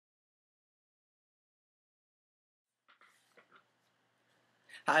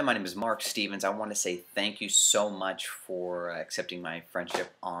Hi, my name is Mark Stevens. I want to say thank you so much for accepting my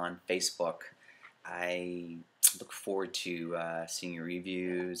friendship on Facebook. I look forward to seeing your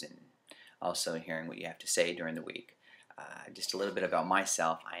reviews and also hearing what you have to say during the week. Just a little bit about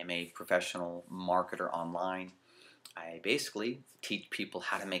myself. I am a professional marketer online. I basically teach people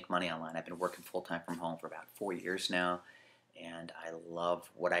how to make money online. I've been working full-time from home for about 4 years now, and I love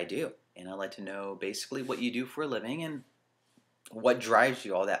what I do. And I'd like to know basically what you do for a living and what drives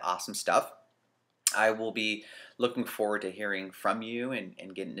you, all that awesome stuff. I will be looking forward to hearing from you and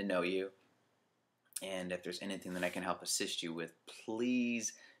getting to know you. And if there's anything that I can help assist you with,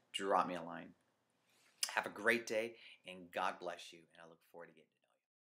 please drop me a line. Have a great day, and God bless you. And I look forward to getting